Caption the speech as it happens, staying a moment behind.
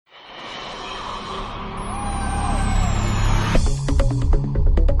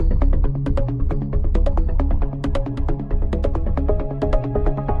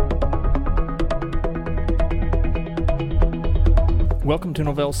Welcome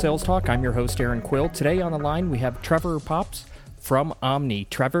to Novell Sales Talk. I'm your host, Aaron Quill. Today on the line, we have Trevor Pops from Omni.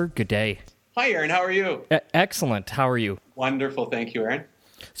 Trevor, good day. Hi, Aaron. How are you? Excellent. How are you? Wonderful. Thank you, Aaron.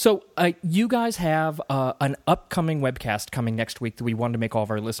 So you guys have an upcoming webcast coming next week that we wanted to make all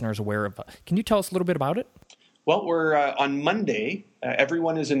of our listeners aware of. Can you tell us a little bit about it? Well, we're on Monday.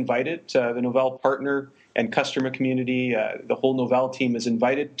 Everyone is invited. The Novell partner and customer community, the whole Novell team is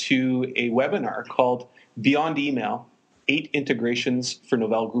invited to a webinar called Beyond Email, 8 Integrations for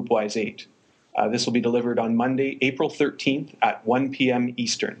Novell GroupWise 8. This will be delivered on Monday, April 13th at 1 p.m.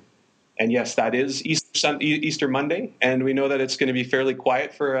 Eastern. And yes, that is Easter Monday, and we know that it's going to be fairly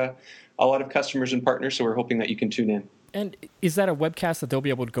quiet for a lot of customers and partners, so we're hoping that you can tune in. And is that a webcast that they'll be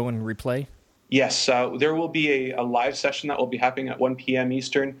able to go and replay? Yes, there will be a live session that will be happening at 1 p.m.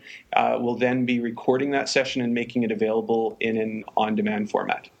 Eastern. We'll then be recording that session and making it available in an on-demand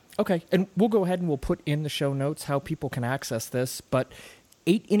format. Okay, and we'll go ahead and we'll put in the show notes how people can access this, but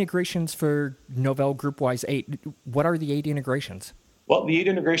 8 integrations for Novell GroupWise 8. What are the 8 integrations? Well, the 8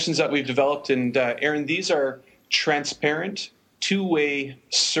 integrations that we've developed, and Aaron, these are transparent, two-way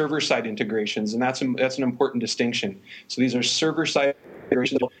server-side integrations, and that's an important distinction. So these are server-side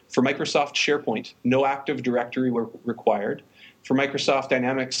integrations for Microsoft SharePoint, no Active Directory required. For Microsoft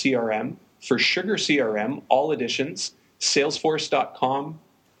Dynamics CRM, for Sugar CRM, all editions, Salesforce.com,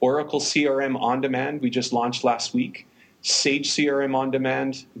 Oracle CRM On Demand, we just launched last week, Sage CRM On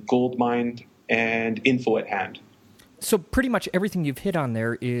Demand, Goldmine, and Info at Hand. So pretty much everything you've hit on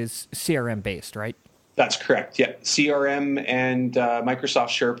there is CRM based, right? That's correct, yeah. CRM and Microsoft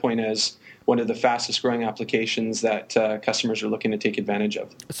SharePoint as one of the fastest growing applications that customers are looking to take advantage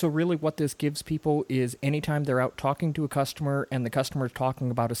of. So really what this gives people is anytime they're out talking to a customer and the customer is talking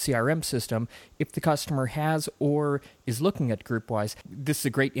about a CRM system, if the customer has or is looking at GroupWise, this is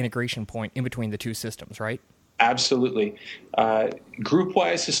a great integration point in between the two systems, right? Absolutely.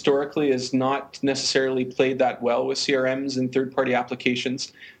 GroupWise historically has not necessarily played that well with CRMs and third-party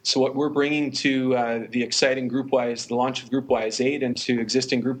applications. So what we're bringing to the exciting GroupWise, the launch of GroupWise 8 and to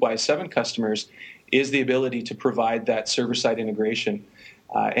existing GroupWise 7 customers is the ability to provide that server-side integration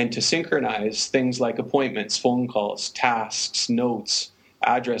and to synchronize things like appointments, phone calls, tasks, notes,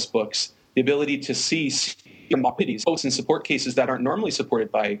 address books, the ability to see posts and support cases that aren't normally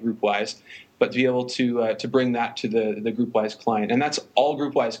supported by GroupWise, but to be able to bring that to the GroupWise client. And that's all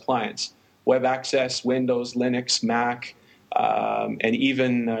GroupWise clients, web access, Windows, Linux, Mac, and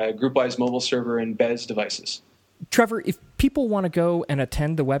even GroupWise mobile server and Bez devices. Trevor, if people want to go and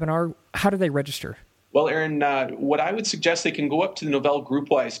attend the webinar, how do they register? Well, Aaron, what I would suggest, they can go up to the Novell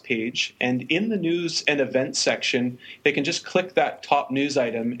GroupWise page, and in the news and events section, they can just click that top news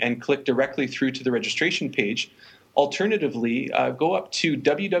item and click directly through to the registration page. Alternatively, go up to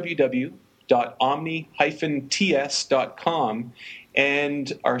www.omni-ts.com,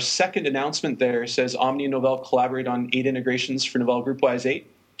 and our second announcement there says Omni and Novell collaborate on 8 integrations for Novell GroupWise 8.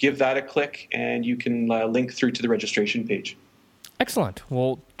 Give that a click, and you can link through to the registration page. Excellent.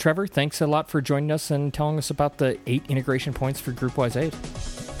 Well, Trevor, thanks a lot for joining us and telling us about the 8 integration points for GroupWise 8.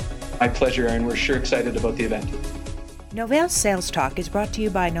 My pleasure, Aaron. We're sure excited about the event. Novell Sales Talk is brought to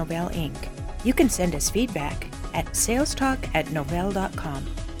you by Novell Inc. You can send us feedback at salestalk@novell.com.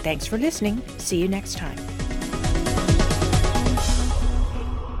 Thanks for listening. See you next time.